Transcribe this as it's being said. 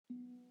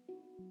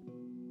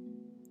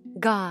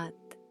God,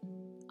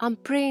 I'm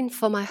praying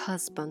for my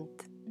husband,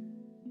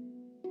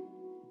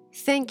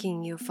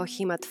 thanking you for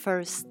him at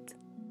first,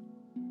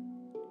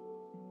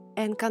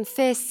 and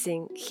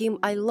confessing him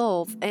I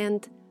love,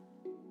 and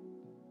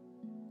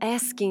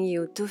asking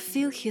you to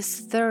fill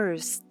his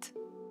thirst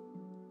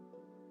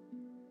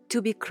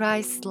to be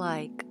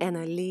Christ-like and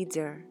a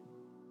leader,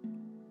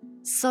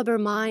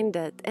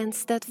 sober-minded and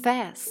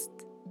steadfast,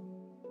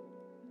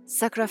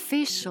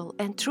 sacrificial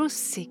and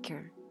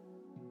truth-seeker,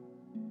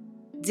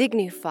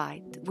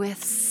 dignified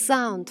with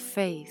sound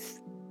faith,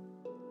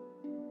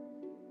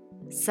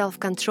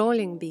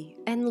 self-controlling be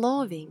and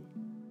loving,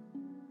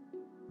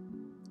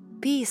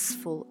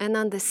 peaceful and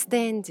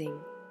understanding,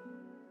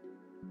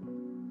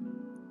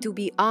 to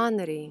be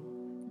honoring,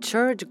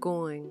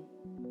 church-going,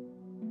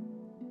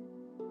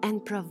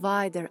 and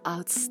provider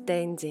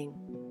outstanding.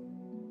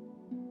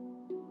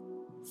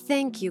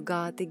 Thank you,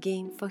 God,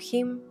 again for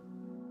him.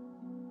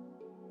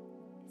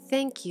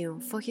 Thank you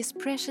for his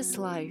precious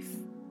life.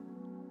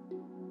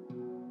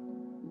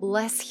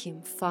 Bless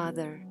him,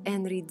 Father,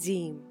 and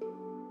redeem.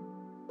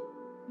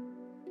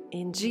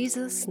 In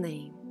Jesus'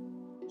 name,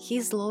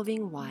 his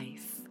loving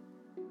wife.